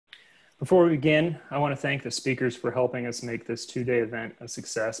Before we begin, I want to thank the speakers for helping us make this two-day event a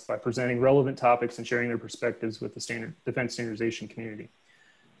success by presenting relevant topics and sharing their perspectives with the defense standardization community.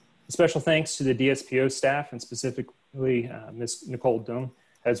 A special thanks to the DSPO staff and specifically Ms. Nicole Dung,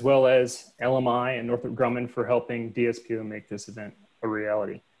 as well as LMI and Northrop Grumman for helping DSPO make this event a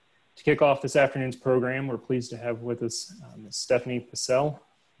reality. To kick off this afternoon's program, we're pleased to have with us Ms. Stephanie Possehl,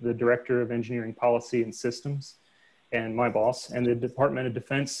 the Director of Engineering Policy and Systems, and my boss, and the Department of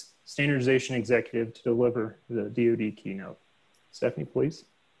Defense Standardization Executive to deliver the DoD keynote. Stephanie, please.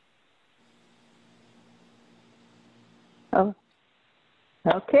 Oh,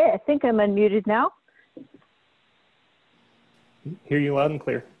 okay. I think I'm unmuted now. Hear you loud and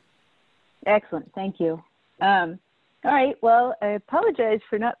clear. Excellent. Thank you. All right. Well, I apologize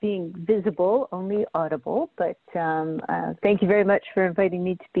for not being visible, only audible, but thank you very much for inviting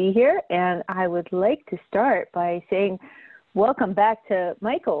me to be here. And I would like to start by saying welcome back to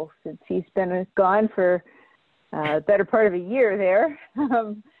Michael, since he's been gone for a better part of a year there.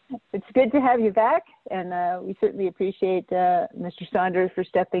 It's good to have you back, and we certainly appreciate Mr. Saunders for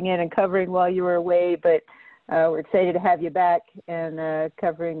stepping in and covering while you were away, but we're excited to have you back and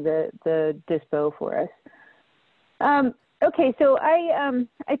covering the DISPO for us. Okay, so I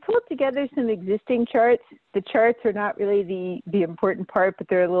pulled together some existing charts. The charts are not really the important part, but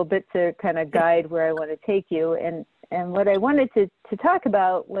they're a little bit to kind of guide where I want to take you. And what I wanted to talk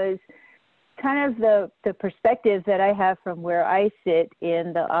about was kind of the perspective that I have from where I sit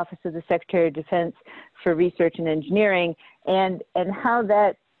in the Office of the Secretary of Defense for Research and Engineering, and how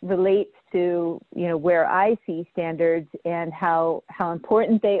that relates to, you know, where I see standards and how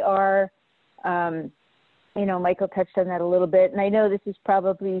important they are. You know, Michael touched on that a little bit, and I know this is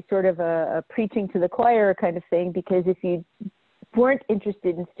probably sort of a preaching to the choir kind of thing, because if you weren't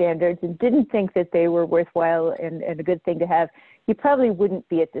interested in standards and didn't think that they were worthwhile and a good thing to have, you probably wouldn't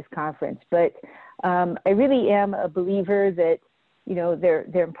be at this conference. But I really am a believer that, you know, they're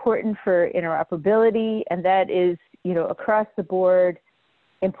important for interoperability, and that is, you know, across the board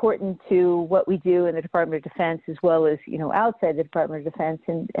important to what we do in the Department of Defense, as well as, you know, outside the Department of Defense.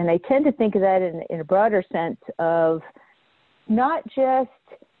 And I tend to think of that in a broader sense of not just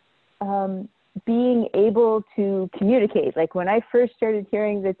being able to communicate. Like when I first started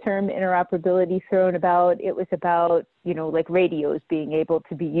hearing the term interoperability thrown about, it was about, you know, like radios being able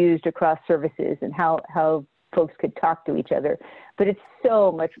to be used across services and how folks could talk to each other. But it's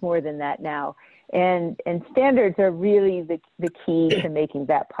so much more than that now. And standards are really the key to making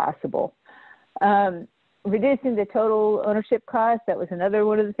that possible. Reducing the total ownership cost, that was another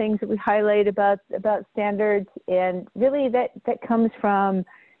one of the things that we highlight about standards. And really that comes from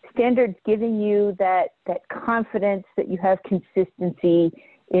standards giving you that confidence that you have consistency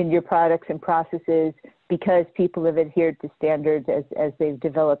in your products and processes because people have adhered to standards as they've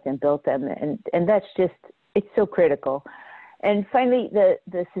developed and built them. And that's just, it's so critical. And finally,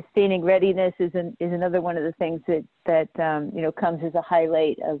 the sustaining readiness is another one of the things that you know, comes as a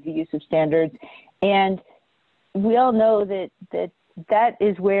highlight of the use of standards. And we all know that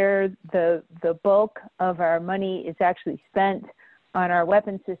is where the bulk of our money is actually spent on our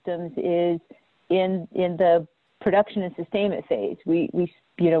weapon systems, is in the production and sustainment phase.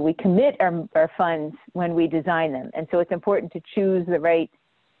 We commit our funds when we design them, and so it's important to choose the right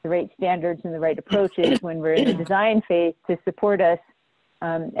standards and the right approaches when we're in the design phase to support us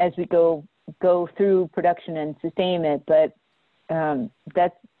as we go through production and sustainment. But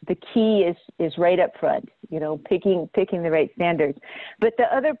that's the key is right up front, you know, picking the right standards. But the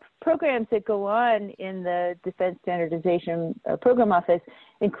other programs that go on in the Defense Standardization Program Office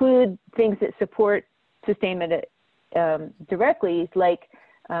include things that support sustainment directly, like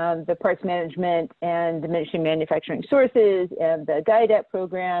the parts management and diminishing manufacturing sources and the GUIDEP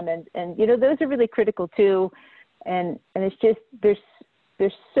program. And you know, those are really critical too. And it's just,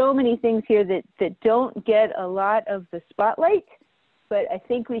 there's so many things here that don't get a lot of the spotlight, but I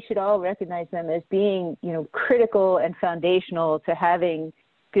think we should all recognize them as being, you know, critical and foundational to having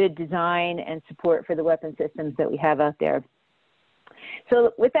good design and support for the weapon systems that we have out there.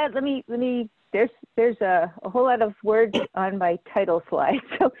 So with that, let me there's a whole lot of words on my title slide.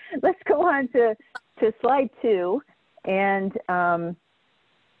 So let's go on to slide 2. And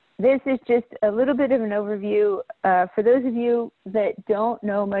this is just a little bit of an overview. For those of you that don't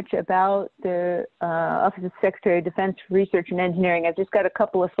know much about the Office of Secretary of Defense for Research and Engineering, I've just got a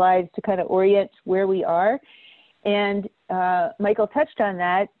couple of slides to kind of orient where we are. And Michael touched on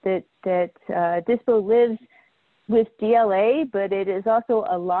that DISPO lives with DLA, but it is also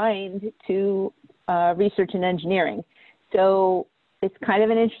aligned to research and engineering. So it's kind of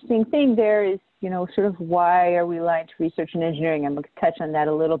an interesting thing there is sort of why are we aligned to research and engineering? I'm going to touch on that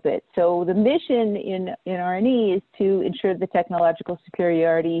a little bit. So the mission in R&E is to ensure the technological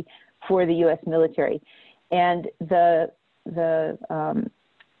superiority for the U.S. military. And the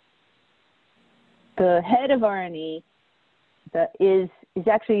head of R&E is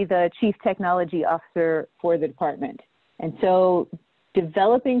actually the chief technology officer for the department. And so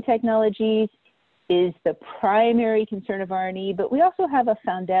developing technologies is the primary concern of R&E, but we also have a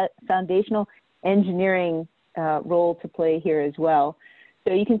foundational engineering role to play here as well.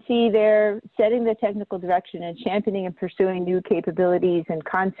 So you can see they're setting the technical direction and championing and pursuing new capabilities and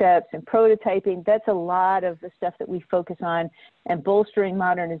concepts and prototyping. That's a lot of the stuff that we focus on, and bolstering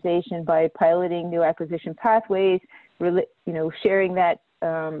modernization by piloting new acquisition pathways, sharing that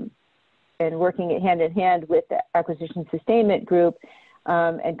and working it hand in hand with the acquisition sustainment group.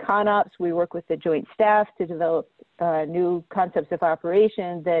 And ConOps, we work with the joint staff to develop new concepts of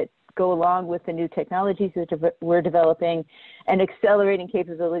operation that go along with the new technologies that we're developing, and accelerating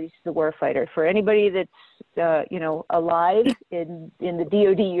capabilities to the warfighter. For anybody that's alive in the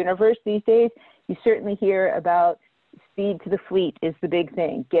DoD universe these days, you certainly hear about speed to the fleet is the big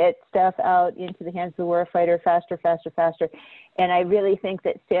thing. Get stuff out into the hands of the warfighter faster, faster, faster. And I really think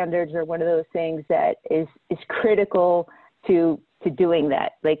that standards are one of those things that is critical to doing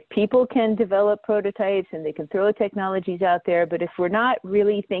that. Like, people can develop prototypes and they can throw technologies out there, but if we're not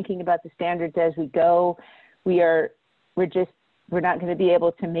really thinking about the standards as we go, we're not going to be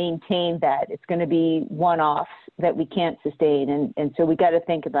able to maintain that. It's going to be one-offs that we can't sustain, and so we got to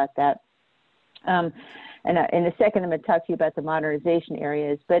think about that. And in a second, I'm going to talk to you about the modernization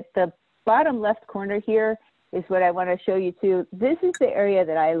areas, but the bottom left corner here is what I want to show you too. This is the area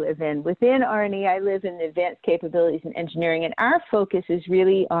that I live in. Within R&E, I live in advanced capabilities in engineering, and our focus is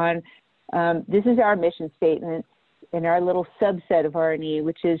really on, this is our mission statement in our little subset of R&E,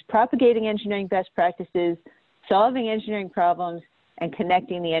 which is propagating engineering best practices, solving engineering problems, and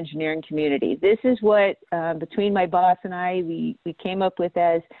connecting the engineering community. This is what, between my boss and I, we came up with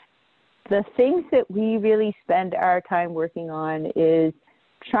as the things that we really spend our time working on is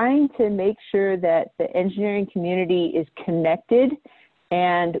trying to make sure that the engineering community is connected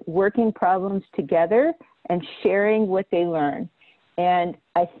and working problems together and sharing what they learn. And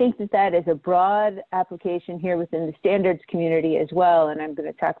I think that is a broad application here within the standards community as well. And I'm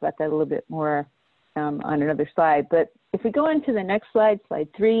going to talk about that a little bit more on another slide. But if we go into the next slide, slide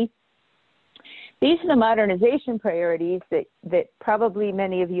 3, these are the modernization priorities that probably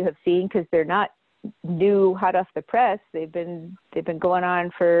many of you have seen, because they're not new, hot off the press. They've been going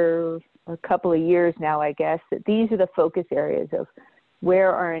on for a couple of years now, I guess. That these are the focus areas of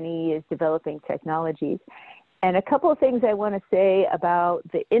where R&E is developing technologies. And a couple of things I want to say about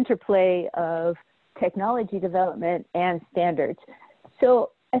the interplay of technology development and standards.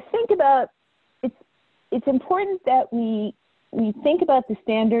 So I think about it's important that we think about the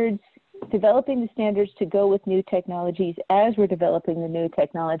standards, developing the standards to go with new technologies as we're developing the new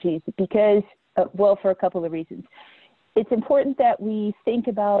technologies, because well, for a couple of reasons. It's important that we think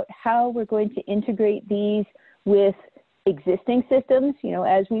about how we're going to integrate these with existing systems.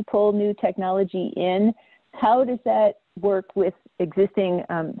 As we pull new technology in, how does that work with existing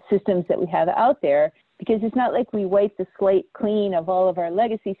systems that we have out there? Because it's not like we wipe the slate clean of all of our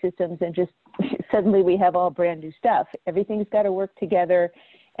legacy systems and just suddenly we have all brand new stuff. Everything's got to work together,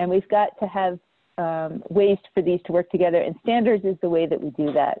 and we've got to have ways for these to work together, and standards is the way that we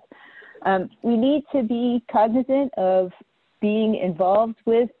do that. We need to be cognizant of being involved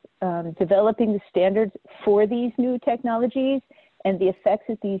with developing the standards for these new technologies and the effects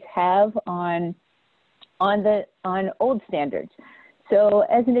that these have on old standards. So,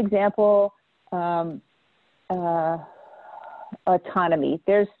 as an example, autonomy.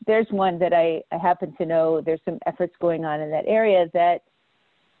 There's one that I happen to know. There's some efforts going on in that area that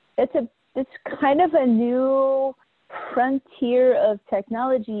it's kind of a new frontier of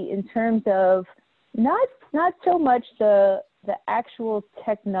technology in terms of not so much the actual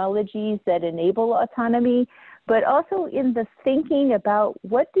technologies that enable autonomy, but also in the thinking about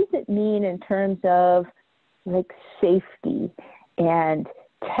what does it mean in terms of like safety and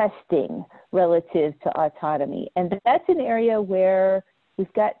testing relative to autonomy. And that's an area where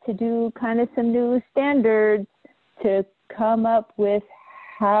we've got to do kind of some new standards to come up with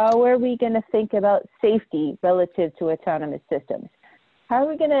how are we going to think about safety relative to autonomous systems? How are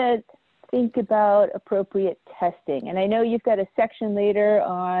we going to think about appropriate testing? And I know you've got a section later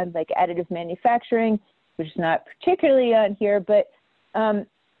on like additive manufacturing, which is not particularly on here, but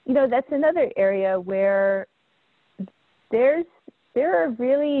that's another area where there are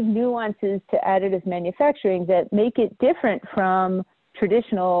really nuances to additive manufacturing that make it different from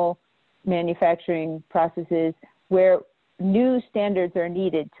traditional manufacturing processes where new standards are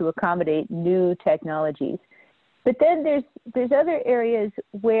needed to accommodate new technologies. But then there's other areas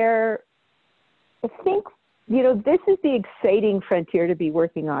where I think, you know, this is the exciting frontier to be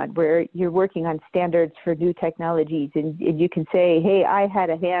working on, where you're working on standards for new technologies, and you can say, hey, I had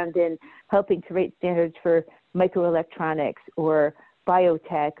a hand in helping to write standards for microelectronics or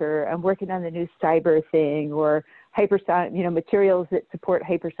biotech, or I'm working on the new cyber thing, or hypersonic, you know, materials that support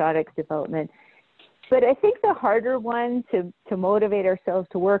hypersonics development. But I think the harder one to motivate ourselves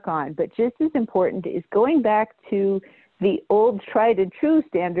to work on, but just as important, is going back to the old tried and true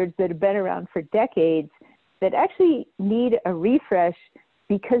standards that have been around for decades that actually need a refresh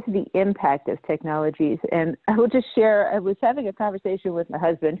because of the impact of technologies. And I will just share, I was having a conversation with my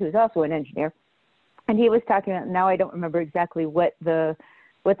husband, who's also an engineer, and he was talking about, now I don't remember exactly what the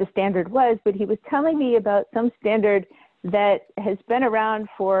standard was, but he was telling me about some standard that has been around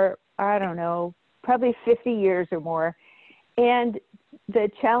for, I don't know, probably 50 years or more. And the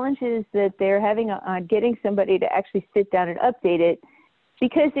challenges that they're having on getting somebody to actually sit down and update it,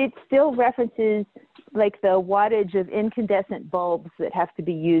 because it still references like the wattage of incandescent bulbs that have to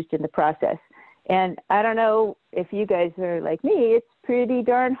be used in the process. And I don't know if you guys are like me, it's pretty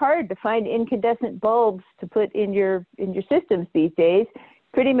darn hard to find incandescent bulbs to put in your systems these days.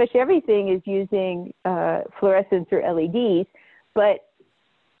 Pretty much everything is using fluorescents or LEDs, but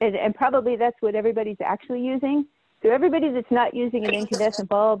and probably that's what everybody's actually using. So everybody that's not using an incandescent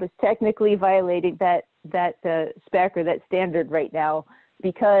bulb is technically violating that spec or that standard right now,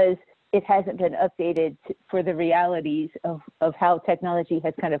 because it hasn't been updated for the realities of how technology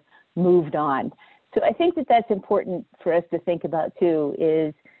has kind of moved on. So I think that that's important for us to think about too,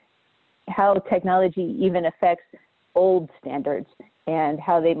 is how technology even affects old standards and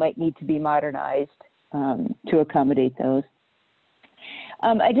how they might need to be modernized to accommodate those.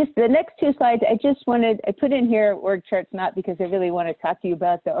 The next two slides, I put in here org charts, not because I really want to talk to you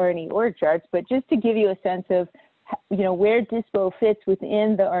about the R&E org charts, but just to give you a sense of, you know, where DISPO fits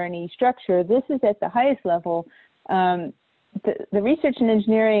within the R&E structure. This is at the highest level. The Research and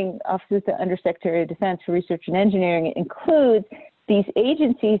Engineering Office of the Undersecretary of Defense for Research and Engineering includes these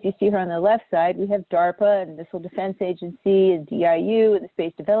agencies you see here on the left side. We have DARPA and Missile Defense Agency and DIU and the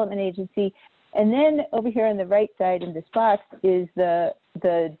Space Development Agency. And then over here on the right side in this box is the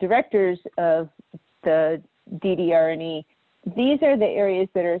directors of the DDR&E. These are the areas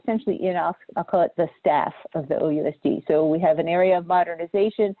that are essentially in, I'll call it the staff of the OUSD. So we have an area of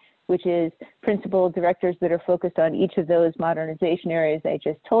modernization, which is principal directors that are focused on each of those modernization areas I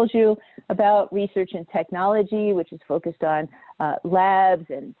just told you about. Research and technology, which is focused on labs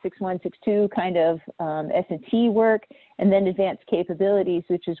and 6162 kind of S&T work. And then advanced capabilities,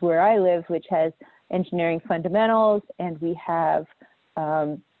 which is where I live, which has engineering fundamentals, and we have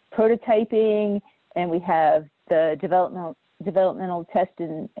prototyping, and we have the developmental test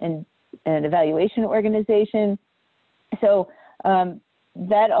and evaluation organization. So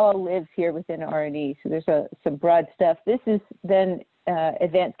that all lives here within R&E. So there's some broad stuff. This is then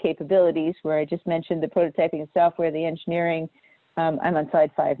advanced capabilities, where I just mentioned the prototyping and software, the engineering. I'm on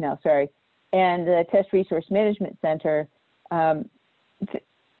slide 5 now, sorry. And the Test Resource Management Center.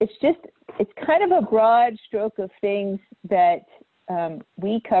 It's kind of a broad stroke of things that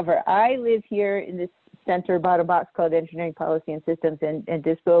we cover. I live here in this center bottom box called Engineering Policy and Systems, and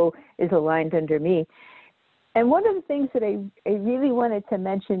DISPO is aligned under me. And one of the things that I really wanted to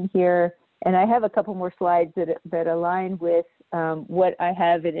mention here, and I have a couple more slides that align with what I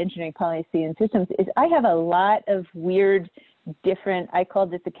have in Engineering Policy and Systems, is I have a lot of weird, different, I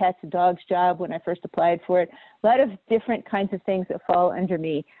called it the cats and dogs job when I first applied for it, a lot of different kinds of things that fall under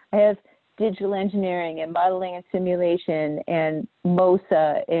me. I have digital engineering and modeling and simulation and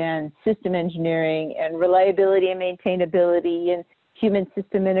MOSA and system engineering and reliability and maintainability and human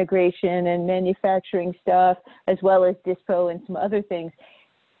system integration and manufacturing stuff, as well as DISPO and some other things.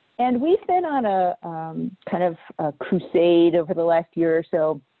 And we've been on a kind of a crusade over the last year or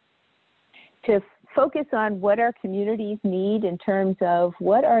so to focus on what our communities need in terms of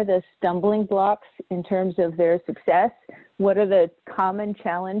what are the stumbling blocks in terms of their success, what are the common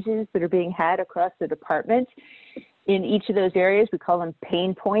challenges that are being had across the department in each of those areas. We call them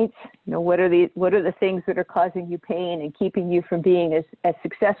pain points. You know, what are the things that are causing you pain and keeping you from being as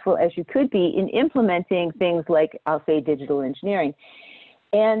successful as you could be in implementing things like, I'll say, digital engineering.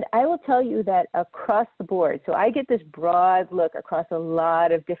 And I will tell you that across the board, so I get this broad look across a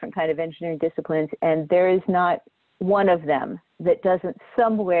lot of different kind of engineering disciplines, and there is not one of them that doesn't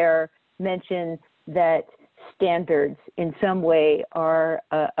somewhere mention that standards in some way are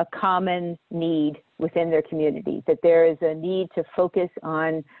a common need within their community, that there is a need to focus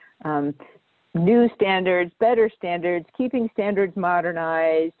on new standards, better standards, keeping standards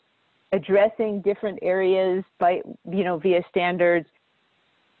modernized, addressing different areas by, via standards.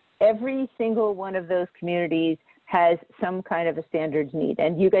 Every single one of those communities has some kind of a standards need.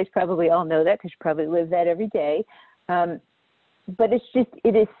 And you guys probably all know that because you probably live that every day. But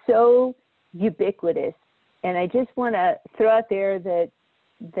it is so ubiquitous. And I just want to throw out there that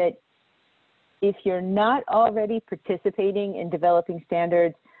if you're not already participating in developing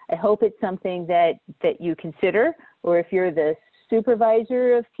standards, I hope it's something that you consider, or if you're the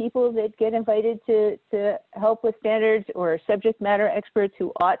supervisor of people that get invited to help with standards, or subject matter experts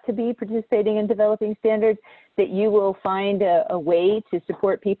who ought to be participating in developing standards, that you will find a way to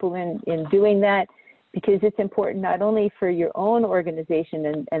support people in doing that, because it's important not only for your own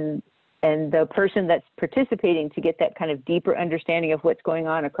organization and the person that's participating to get that kind of deeper understanding of what's going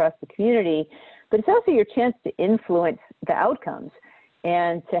on across the community, but it's also your chance to influence the outcomes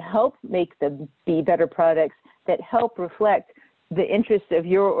and to help make them be better products that help reflect the interests of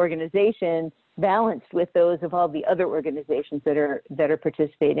your organization balanced with those of all the other organizations that are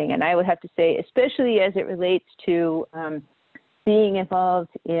participating. And I would have to say, especially as it relates to being involved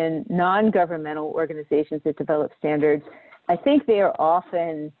in non-governmental organizations that develop standards, I think they are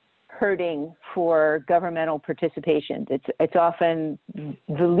often hurting for governmental participation. It's often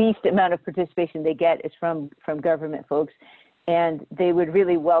the least amount of participation they get is from government folks, and they would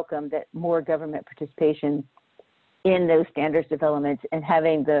really welcome that more government participation in those standards developments and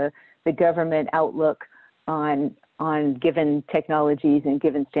having the government outlook on given technologies and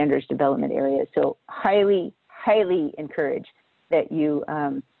given standards development areas. So highly encourage that you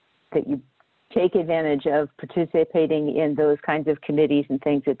take advantage of participating in those kinds of committees and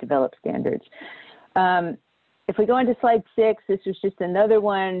things that develop standards. If we go into slide 6, this is just another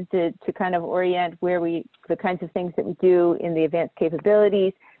one to kind of orient the kinds of things that we do in the advanced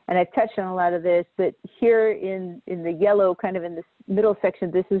capabilities. And I've touched on a lot of this, but here in the yellow, kind of in this middle section,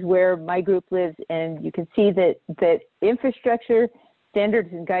 this is where my group lives. And you can see that infrastructure, standards,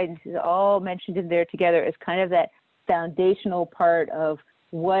 and guidance is all mentioned in there together as kind of that foundational part of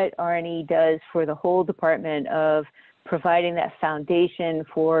what R&E does for the whole department, of providing that foundation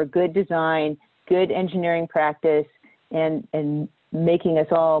for good design, good engineering practice, and making us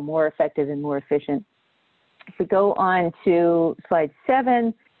all more effective and more efficient. If we go on to slide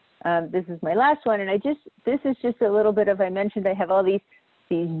 7, this is my last one, and this is just a little bit of, I mentioned I have all these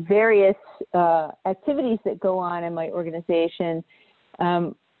various activities that go on in my organization,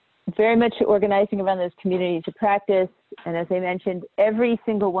 very much organizing around those communities of practice. And as I mentioned, every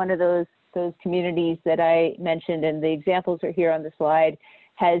single one of those communities that I mentioned, and the examples are here on the slide,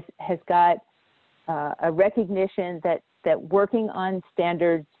 has got a recognition that working on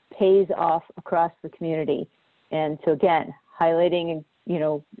standards pays off across the community. And so again, highlighting,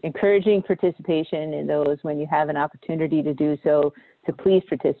 encouraging participation in those when you have an opportunity to do so, to please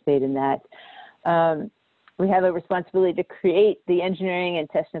participate in that. We have a responsibility to create the engineering and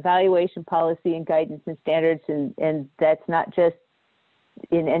test and evaluation policy and guidance and standards, and that's not just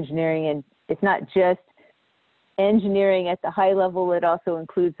in engineering, and it's not just engineering at the high level, it also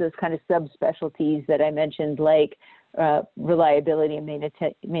includes those kind of subspecialties that I mentioned, like reliability and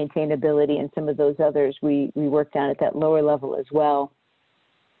maintainability, and some of those others we work down at that lower level as well.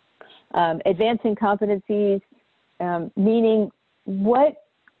 Advancing competencies, meaning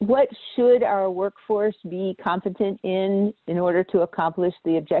what should our workforce be competent in order to accomplish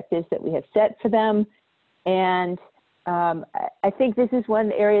the objectives that we have set for them? And I think this is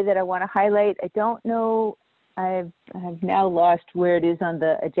one area that I want to highlight. I don't know, I've now lost where it is on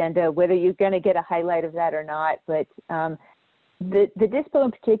the agenda, whether you're going to get a highlight of that or not, but the DISPO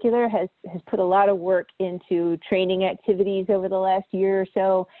in particular has put a lot of work into training activities over the last year or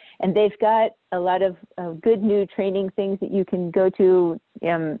so, and they've got a lot of good new training things that you can go to.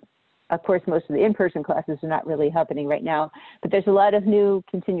 Of course, most of the in-person classes are not really happening right now, but there's a lot of new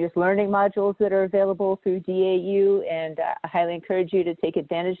continuous learning modules that are available through DAU, and I highly encourage you to take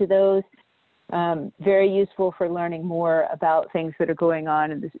advantage of those. Very useful for learning more about things that are going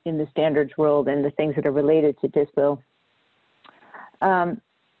on in the standards world and the things that are related to DISPO. And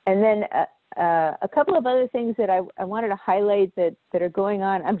then a couple of other things that I wanted to highlight that are going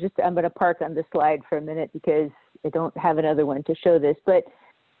on. I'm going to park on this slide for a minute because I don't have another one to show this, but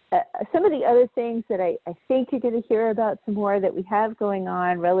some of the other things that I think you're going to hear about some more that we have going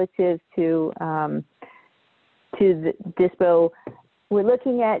on relative to the DISPO, we're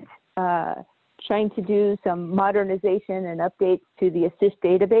looking at trying to do some modernization and updates to the ASSIST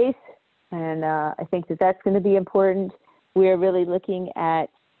database, and I think that's going to be important. We are really looking at,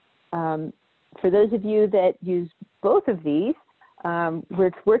 for those of you that use both of these,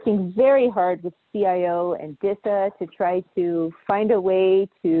 We're working very hard with CIO and DISA to try to find a way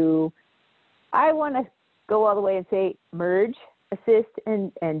to, I want to go all the way and say merge assist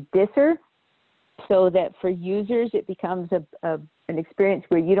and DISR, so that for users it becomes an experience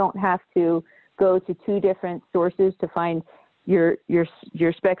where you don't have to go to two different sources to find your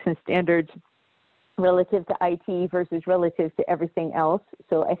specs and standards relative to IT versus relative to everything else.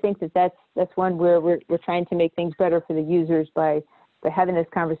 So I think that's one where we're trying to make things better for the users by having those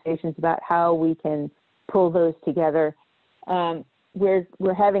conversations about how we can pull those together.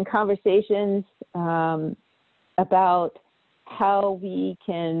 We're having conversations about how we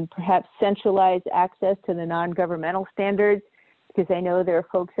can perhaps centralize access to the non-governmental standards, because I know there are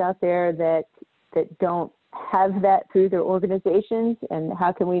folks out there that don't have that through their organizations, and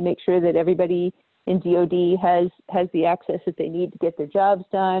how can we make sure that everybody in DoD has the access that they need to get their jobs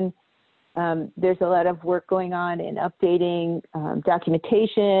done. There's a lot of work going on in updating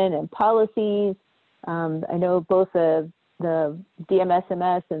documentation and policies. I know both the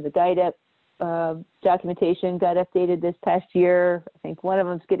DMSMS and the GuideUp documentation got updated this past year. I think one of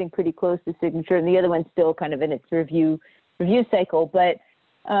them's getting pretty close to signature, and the other one's still kind of in its review cycle. But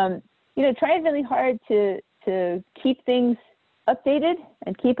trying really hard to keep things updated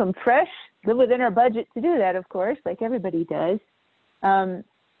and keep them fresh. Live within our budget to do that, of course, like everybody does.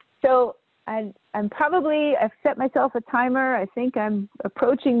 So I've set myself a timer. I think I'm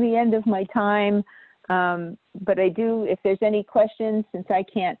approaching the end of my time. But if there's any questions, since I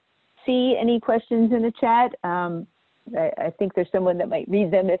can't see any questions in the chat, I think there's someone that might read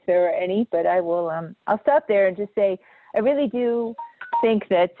them if there are any, but I'll stop there and just say, I really do think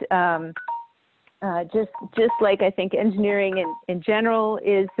that just like I think engineering in general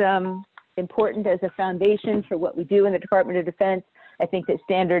is important as a foundation for what we do in the Department of Defense, I think that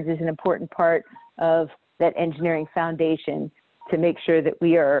standards is an important part of that engineering foundation to make sure that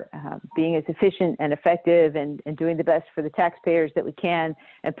we are being as efficient and effective and doing the best for the taxpayers that we can,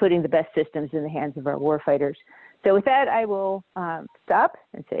 and putting the best systems in the hands of our warfighters. So with that, I will stop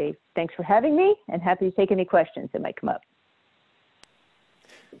and say thanks for having me, and happy to take any questions that might come up.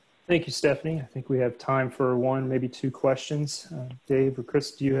 Thank you, Stephanie. I think we have time for one, maybe two questions. Dave or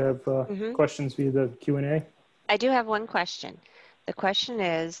Chris, do you have questions via the Q&A? I do have one question. The question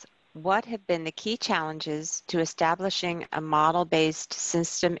is, what have been the key challenges to establishing a model-based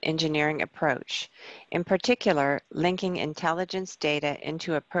system engineering approach, in particular, linking intelligence data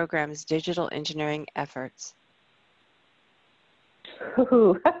into a program's digital engineering efforts?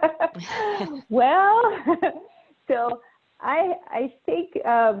 Well, so I think,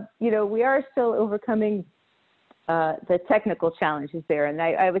 we are still overcoming the technical challenges there. And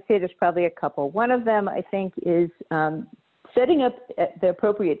I would say there's probably a couple. One of them, I think, is setting up the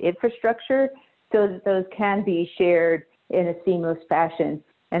appropriate infrastructure so that those can be shared in a seamless fashion.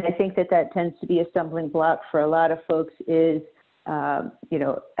 And I think that tends to be a stumbling block for a lot of folks is,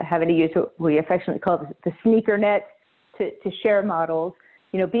 having to use what we affectionately call the sneaker net to share models.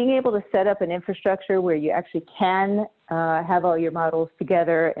 Being able to set up an infrastructure where you actually can have all your models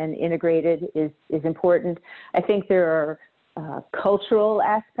together and integrated is important. I think there are cultural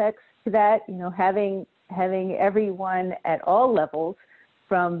aspects to that, having everyone at all levels,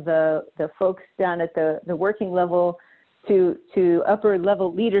 from the folks down at the working level to upper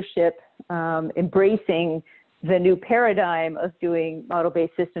level leadership, embracing the new paradigm of doing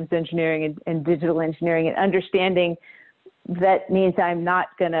model-based systems engineering and digital engineering, and understanding that means I'm not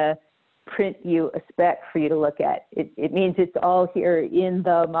going to print you a spec for you to look at. It means it's all here in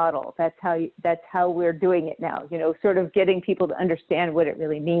the model. That's how we're doing it now. Sort of getting people to understand what it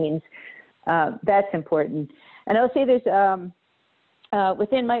really means. That's important. And I'll say there's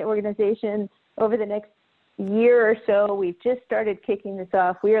within my organization, over the next year or so, we've just started kicking this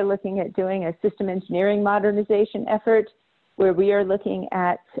off. We are looking at doing a system engineering modernization effort, where we are looking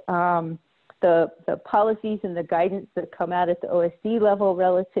at the policies and the guidance that come out at the OSD level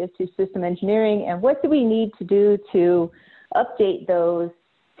relative to system engineering, and what do we need to do to update those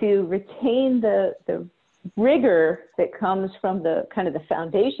to retain the rigor that comes from the kind of the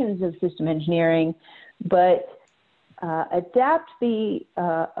foundations of system engineering, but adapt the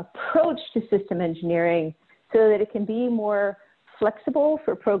approach to system engineering so that it can be more flexible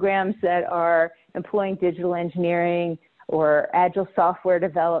for programs that are employing digital engineering or agile software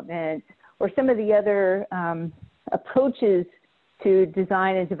development, or some of the other approaches to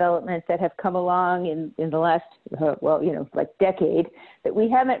design and development that have come along in the last, decade, that we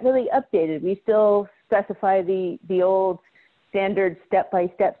haven't really updated. We still specify the old standard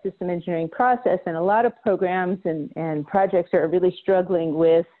step-by-step system engineering process, and a lot of programs and projects are really struggling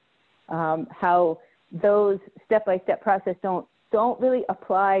with how those step-by-step process don't don't really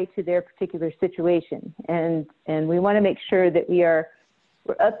apply to their particular situation. And we want to make sure that we're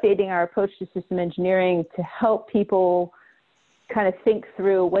updating our approach to system engineering to help people kind of think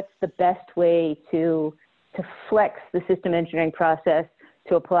through what's the best way to flex the system engineering process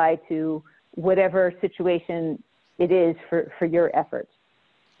to apply to whatever situation it is for your efforts.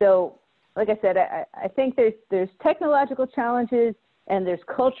 So, like I said, I think there's technological challenges and there's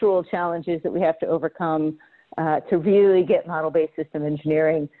cultural challenges that we have to overcome to really get model-based system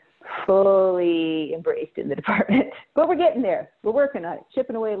engineering fully embraced in the department. But we're getting there. We're working on it,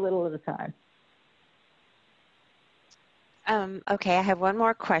 chipping away a little at a time. Okay, I have one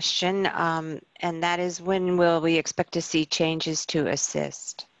more question, and that is, when will we expect to see changes to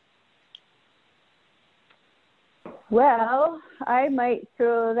assist? Well, I might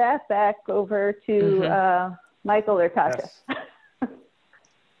throw that back over to Michael or Tasha. Yes.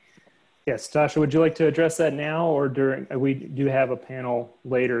 Yes, Tasha, would you like to address that now, or during? We do have a panel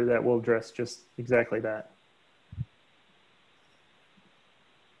later that will address just exactly that.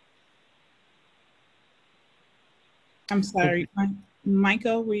 I'm sorry,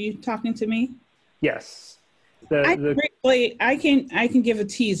 Michael, were you talking to me? Yes. I can give a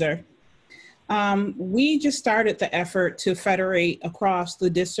teaser. We just started the effort to federate across the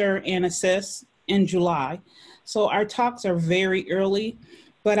DISR and ASSIST in July. So our talks are very early,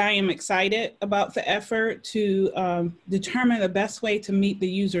 but I am excited about the effort to determine the best way to meet the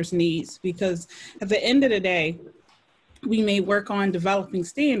user's needs, because at the end of the day, we may work on developing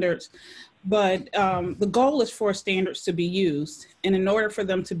standards, but the goal is for standards to be used. And in order for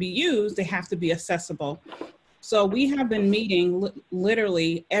them to be used, they have to be accessible. So we have been meeting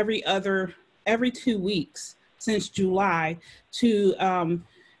literally every 2 weeks since July to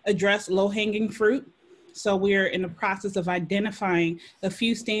address low-hanging fruit. So we're in the process of identifying a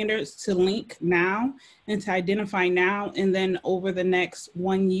few standards to link now and to identify now. And then over the next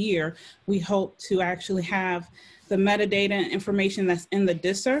 1 year, we hope to actually have the metadata and information that's in the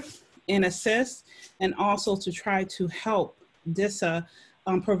DISR and ASSIST, and also to try to help DISA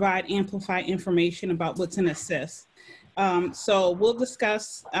provide amplified information about what's in ASSIST. So we'll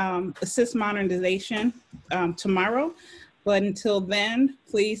discuss ASSIST modernization tomorrow, but until then,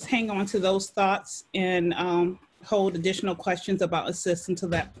 please hang on to those thoughts and hold additional questions about ASSIST until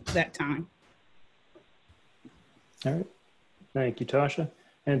that time. All right. Thank you, Tasha.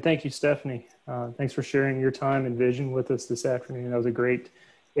 And thank you, Stephanie. Thanks for sharing your time and vision with us this afternoon. That was a great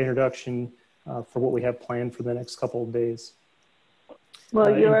introduction for what we have planned for the next couple of days.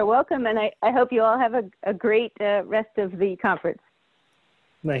 Well, you are welcome, and I hope you all have a great rest of the conference.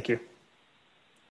 Thank you.